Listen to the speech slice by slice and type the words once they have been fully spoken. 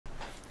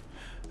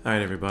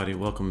Alright everybody,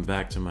 welcome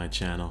back to my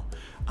channel.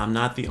 I'm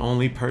not the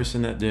only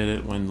person that did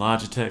it. When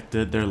Logitech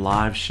did their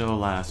live show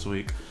last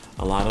week,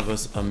 a lot of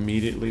us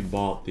immediately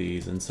bought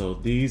these, and so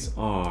these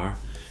are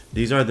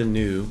the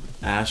new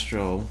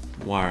Astro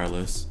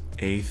Wireless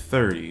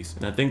A30s.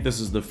 And I think this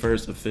is the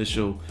first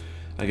official,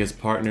 I guess,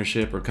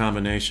 partnership or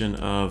combination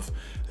of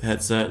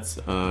headsets,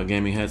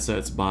 gaming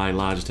headsets by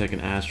Logitech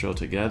and Astro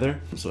together.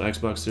 So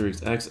Xbox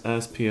Series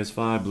XS,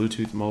 PS5,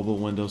 Bluetooth mobile,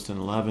 Windows 10,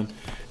 11.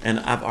 And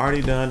I've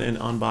already done an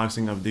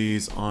unboxing of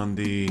these on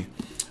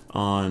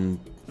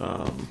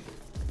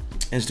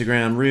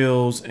Instagram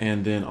Reels,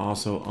 and then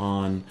also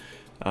on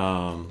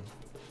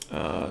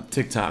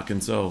TikTok.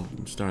 And so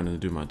I'm starting to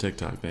do my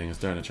TikTok thing and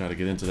starting to try to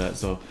get into that.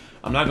 So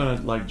I'm not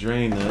gonna like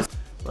drain this.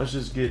 Let's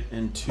just get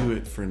into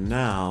it for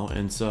now.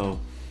 And so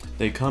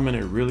they come in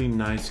a really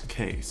nice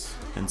case.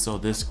 And so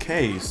this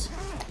case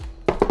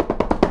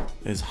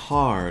is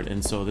hard.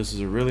 And so this is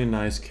a really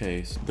nice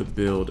case, the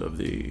build of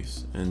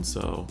these. And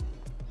so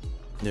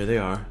there they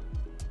are.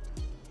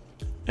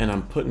 And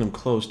I'm putting them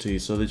close to you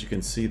so that you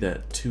can see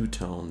that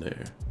two-tone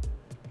there.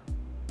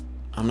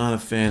 I'm not a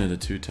fan of the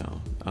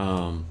two-tone.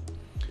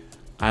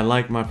 I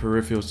like my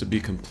peripherals to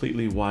be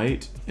completely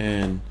white,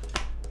 and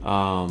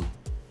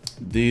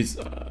these,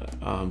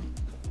 I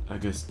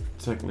guess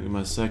technically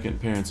my second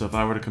pair. And so if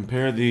I were to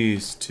compare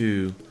these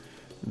to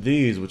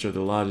these, which are the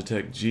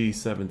Logitech G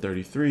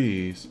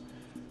 733s,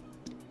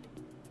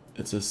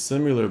 it's a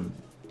similar,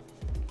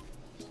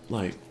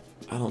 like,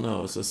 I don't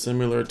know, it's a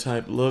similar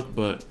type look,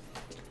 but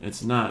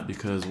it's not,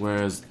 because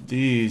whereas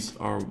these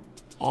are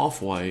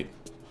off-white,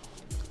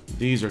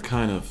 these are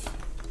kind of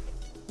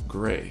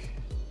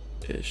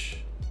gray-ish,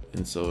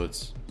 and so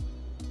it's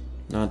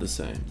not the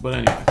same. But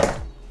anyway,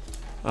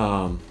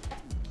 I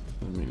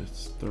mean,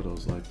 let's throw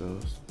those like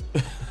those.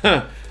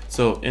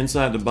 So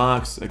inside the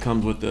box, it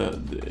comes with the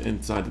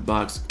inside the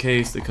box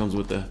case. It comes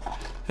with the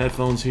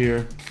headphones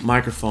here,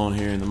 microphone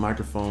here, and the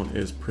microphone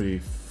is pretty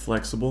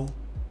flexible.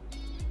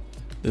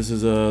 This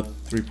is a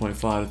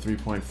 3.5 to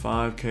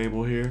 3.5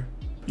 cable here,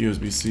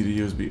 USB-C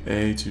to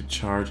USB-A to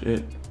charge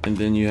it, and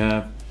then you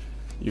have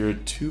your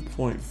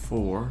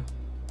 2.4.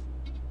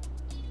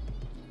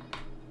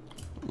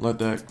 Let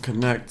that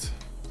connect,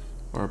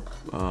 or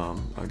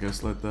I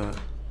guess let that.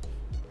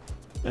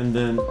 And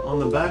then on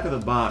the back of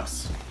the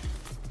box,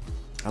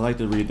 I like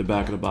to read the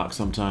back of the box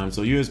sometimes.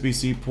 So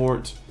USB-C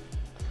port.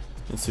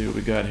 Let's see what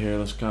we got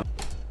here.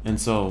 And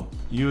so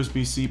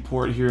USB-C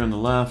port here on the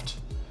left.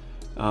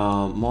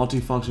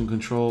 Multi-function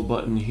control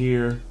button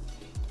here.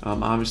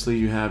 Obviously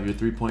you have your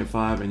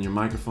 3.5 and your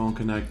microphone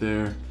connect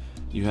there.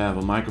 You have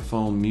a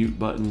microphone mute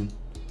button.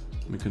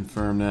 Let me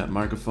confirm that.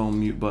 Microphone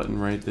mute button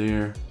right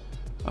there.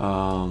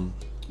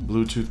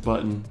 Bluetooth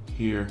button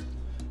here.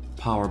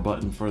 Power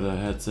button for the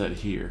headset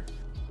here.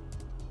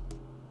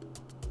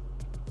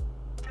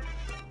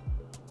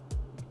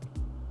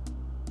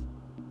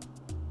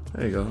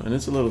 There you go. And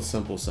it's a little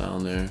simple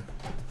sound there.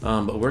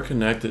 But we're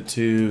connected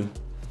to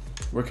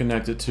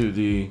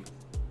the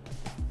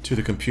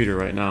computer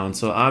right now. And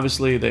so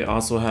obviously they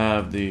also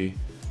have the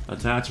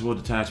attachable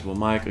detachable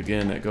mic,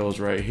 again, that goes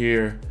right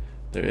here.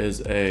 There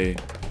is a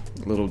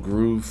little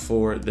groove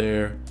for it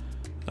there,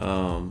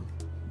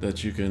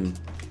 that you can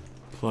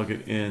plug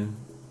it in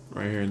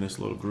right here in this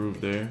little groove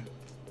there,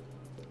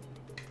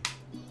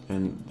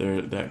 and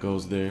there, that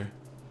goes there.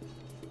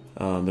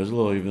 There's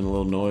even a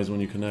little noise when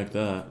you connect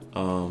that.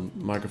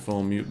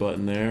 Microphone mute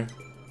button there.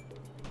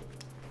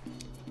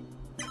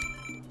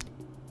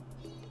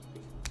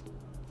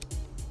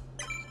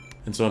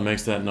 And so it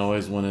makes that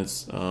noise when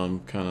it's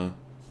kind of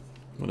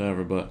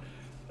whatever. But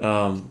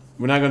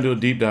we're not going to do a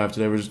deep dive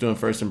today. We're just doing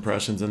first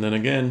impressions. And then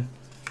again,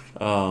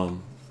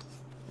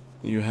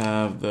 you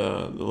have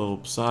the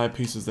little side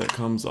pieces that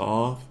comes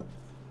off.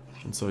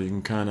 And so you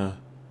can kind of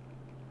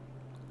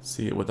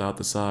see it without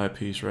the side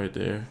piece right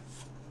there.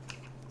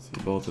 See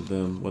both of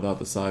them without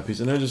the side piece.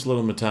 And they're just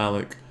little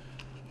metallic,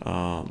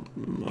 not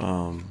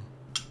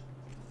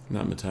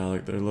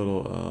metallic, they're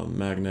little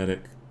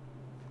magnetic.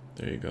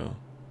 There you go.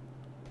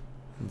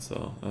 And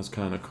so that's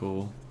kind of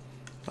cool.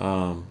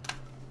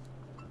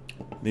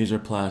 These are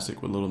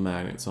plastic with little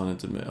magnets on it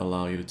to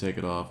allow you to take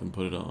it off and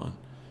put it on.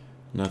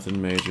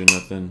 Nothing major,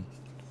 nothing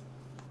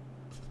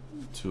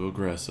too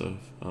aggressive.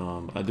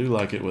 I do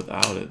like it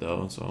without it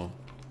though, so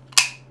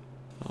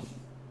I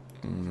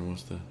don't know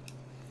what's the.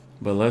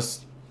 But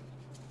let's,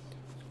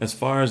 as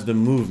far as the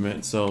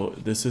movement, so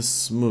this is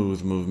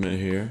smooth movement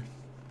here.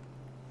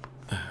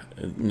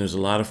 And there's a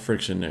lot of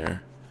friction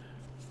there.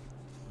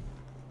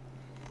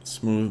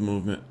 Smooth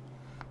movement,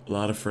 a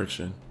lot of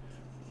friction.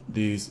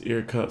 These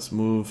ear cups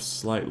move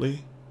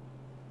slightly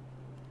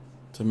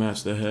to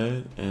match the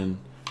head, and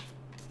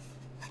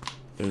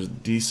there's a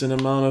decent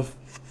amount of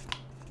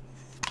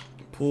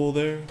pull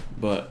there,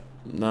 but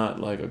not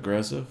like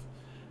aggressive.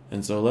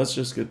 And so let's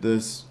just get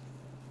this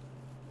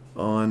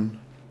on.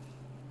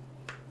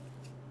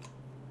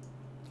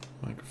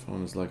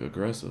 Microphone is like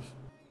aggressive.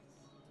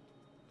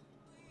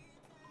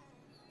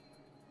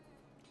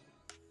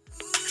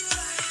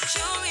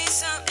 Show me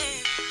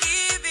something,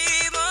 give me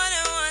more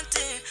than one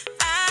thing.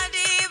 I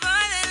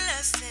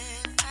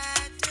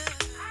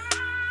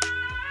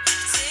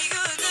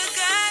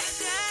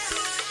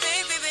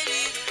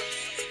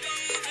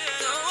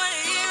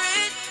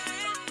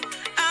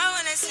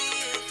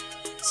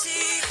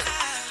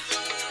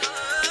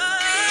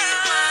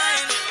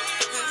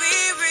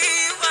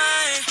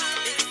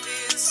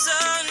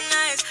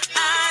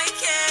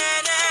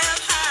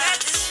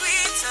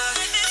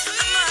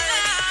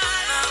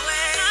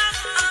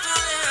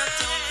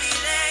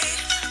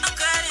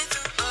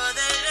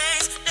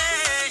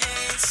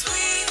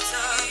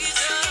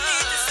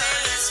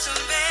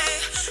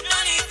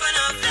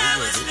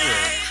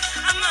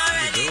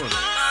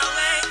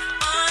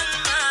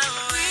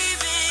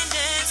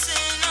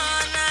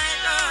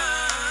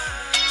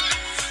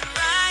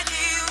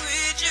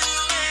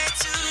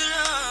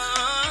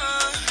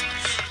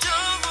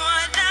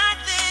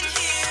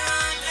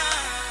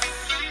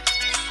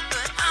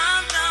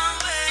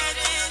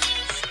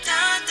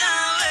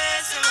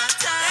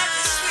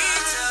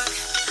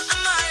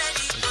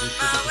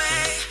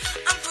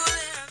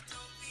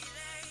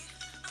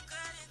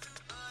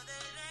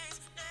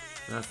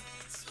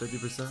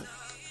 50%.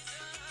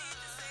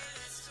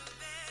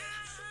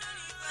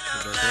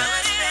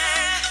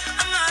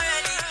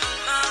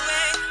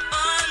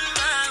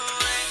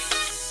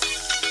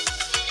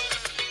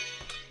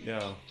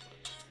 Yo.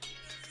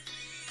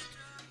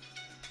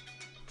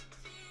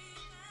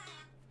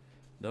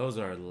 Those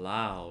are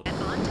loud.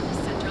 Onto the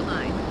center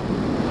line.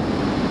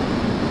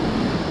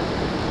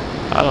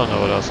 I don't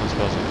know what else I'm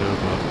supposed to do,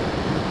 but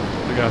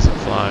we got some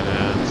flying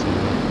in, so.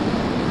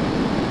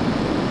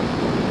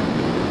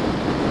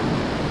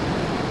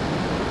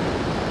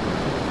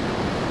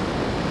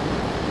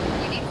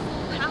 You need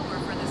full power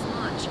for this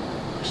launch.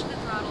 Push the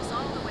throttles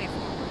all the way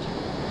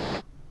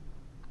forward.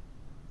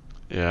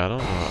 Yeah, I don't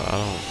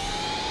know.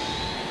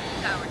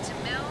 Power to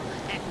mill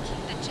and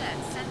keep the jet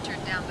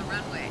centered down the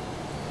runway.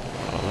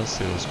 Oh, let's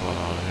see what's going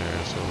on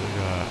here. So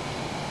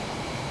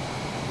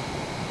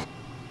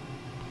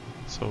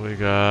we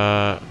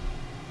got.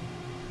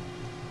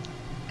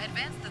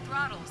 Advance the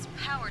throttles.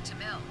 Power to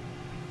mill.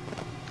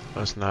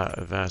 Let's not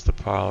advance the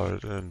power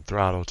and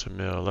throttle to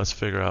mill. Let's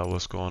figure out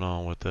what's going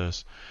on with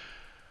this.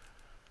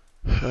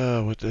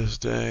 With this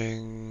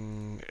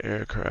dang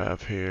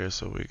aircraft here.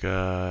 So we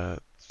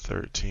got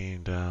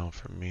 13 down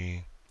for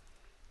me.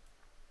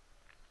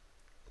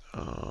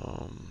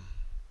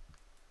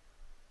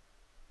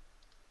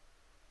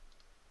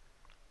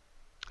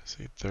 Let's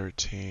see,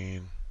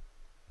 13.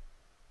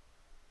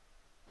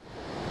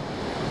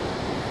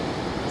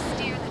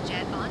 Steer the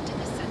jet onto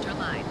the center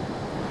line.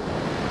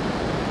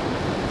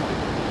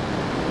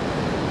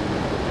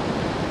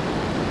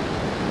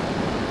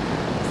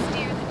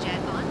 Steer the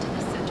jet onto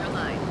the center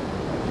line.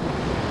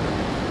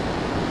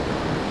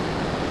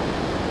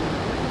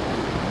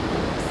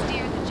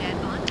 Steer the jet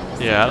onto the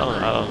center Yeah,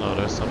 line. I don't know.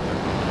 There's something going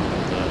on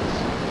with this.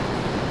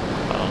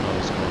 I don't know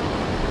what's going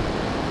on.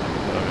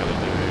 What I gotta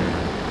do here.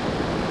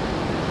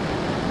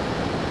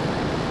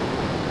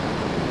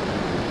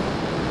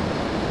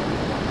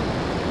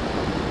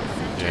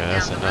 Yeah,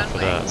 that's enough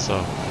of that.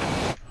 So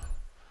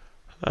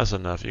that's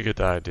enough. You get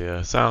the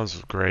idea.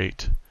 Sounds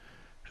great.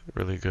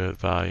 Really good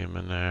volume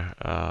in there.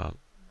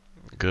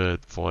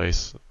 Good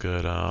voice.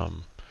 Good.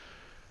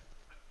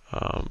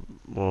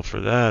 Well, for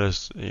that,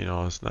 it's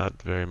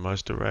not very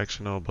much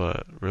directional,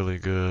 but really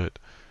good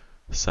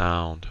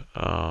sound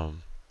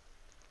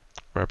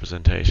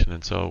representation.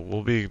 And so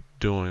we'll be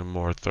doing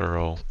more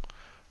thorough,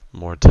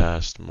 more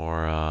tests,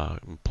 more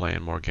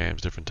playing more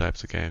games, different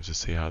types of games to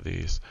see how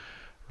these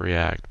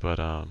react, but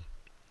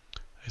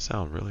they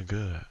sound really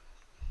good.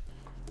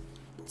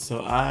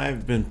 So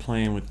I've been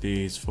playing with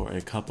these for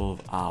a couple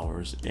of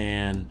hours,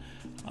 and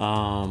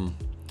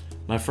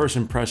my first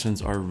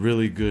impressions are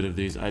really good of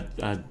these.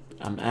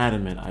 I'm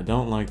adamant I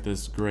don't like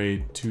this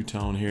gray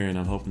two-tone here, and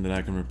I'm hoping that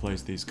I can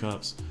replace these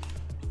cups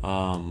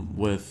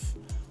with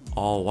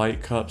all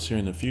white cups here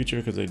in the future,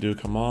 because they do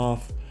come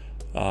off.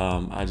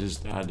 I'm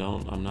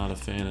not a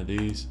fan of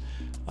these,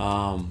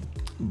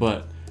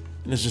 but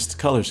it's just the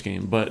color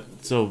scheme.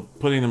 But so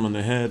putting them on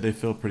the head, they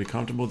feel pretty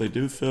comfortable. They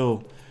do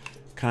feel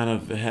kind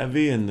of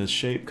heavy, and the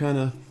shape kind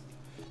of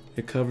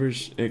it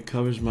covers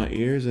my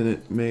ears, and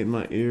it made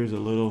my ears a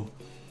little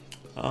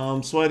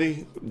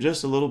sweaty,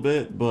 just a little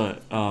bit,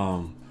 but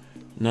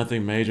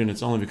nothing major. And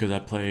it's only because I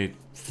played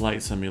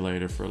Flight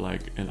Simulator for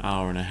like an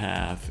hour and a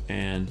half,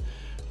 and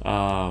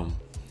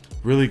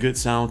really good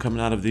sound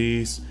coming out of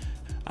these.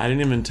 I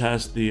didn't even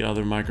test the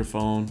other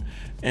microphone,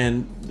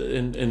 and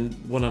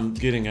what I'm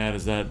getting at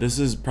is that this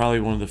is probably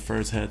one of the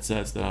first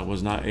headsets that I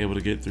was not able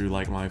to get through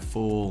like my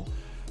full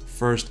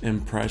first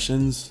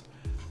impressions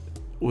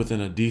within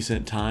a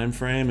decent time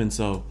frame. And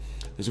so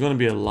there's going to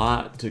be a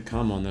lot to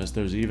come on this.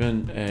 There's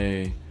even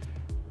a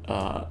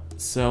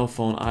cell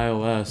phone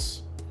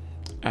iOS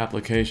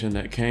application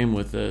that came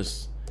with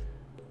this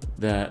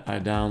that I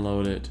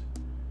downloaded,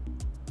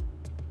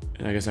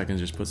 and I guess I can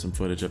just put some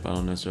footage up. I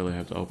don't necessarily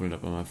have to open it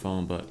up on my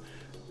phone, but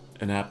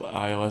an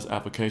iOS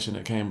application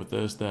that came with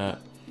this that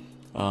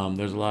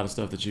there's a lot of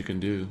stuff that you can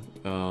do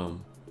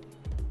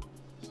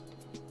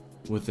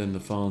within the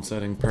phone,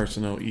 setting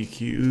personal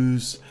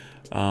EQs,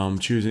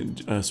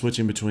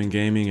 switching between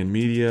gaming and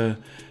media,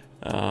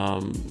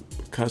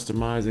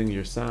 customizing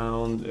your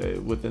sound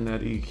within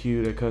that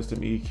EQ, that custom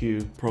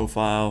EQ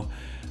profile.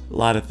 A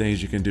lot of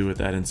things you can do with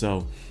that. And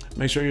so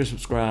make sure you're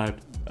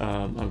subscribed.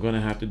 I'm going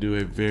to have to do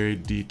a very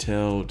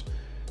detailed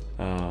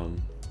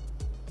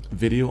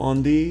video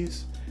on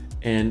these,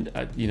 and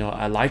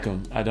I like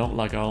them. I don't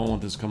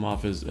want this to come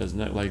off as I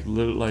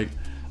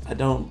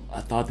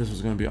thought this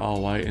was going to be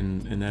all white,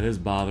 and that is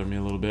bothering me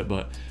a little bit,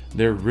 but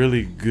they're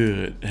really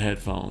good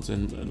headphones.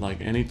 And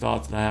like any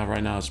thoughts that I have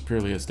right now is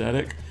purely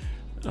aesthetic.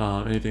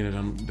 Anything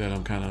that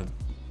I'm kind of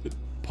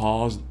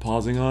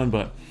pausing on,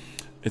 but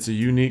it's a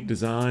unique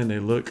design. They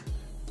look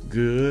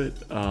good.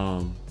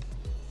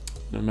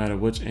 No matter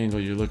which angle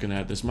you're looking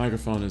at, this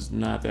microphone is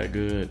not that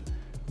good,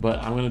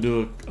 but I'm going to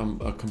do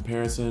a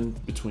comparison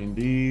between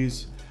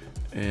these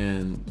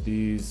and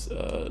these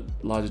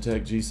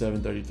Logitech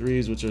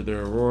G733s, which are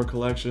their Aurora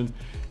collection.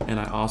 And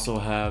I also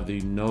have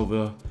the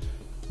Nova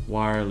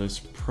Wireless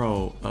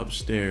Pro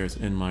upstairs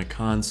in my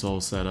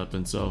console setup,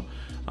 and so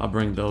I'll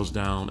bring those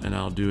down and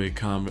I'll do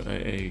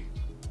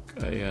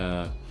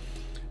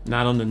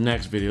not on the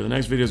next video. The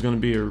next video is going to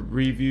be a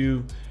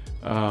review.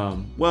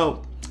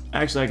 Well,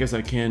 actually, I guess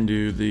I can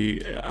do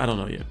I don't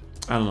know yet.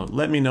 I don't know.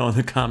 Let me know in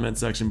the comment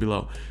section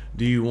below.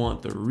 Do you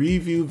want the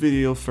review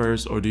video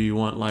first, or do you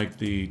want like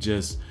the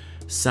just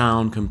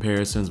sound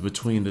comparisons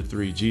between the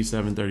three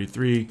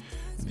G733,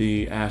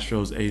 the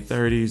Astros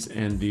A30s,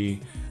 and the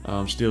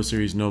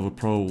SteelSeries Nova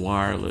Pro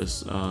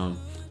Wireless?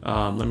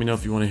 Let me know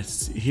if you want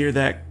to hear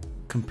that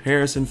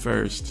comparison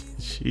first.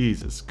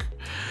 Jesus.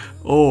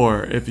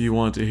 Or if you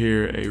want to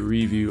hear a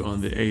review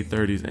on the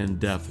A30s in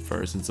depth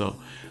first. And so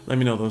let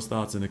me know those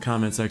thoughts in the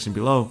comment section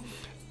below.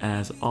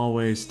 As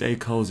always, stay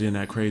cozy in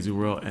that crazy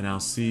world, and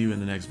I'll see you in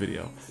the next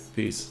video.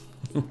 Peace.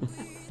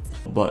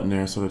 Button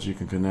there so that you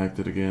can connect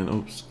it again.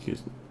 Oops,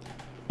 excuse me.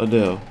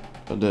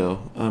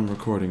 Adele, I'm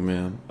recording,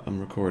 ma'am. I'm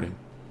recording.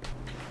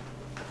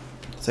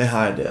 Say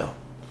hi, Adele.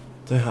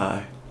 Say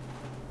hi.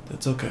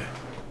 That's okay.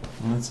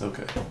 That's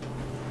okay.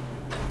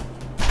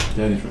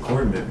 Daddy's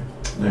recording, baby.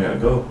 I gotta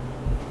go.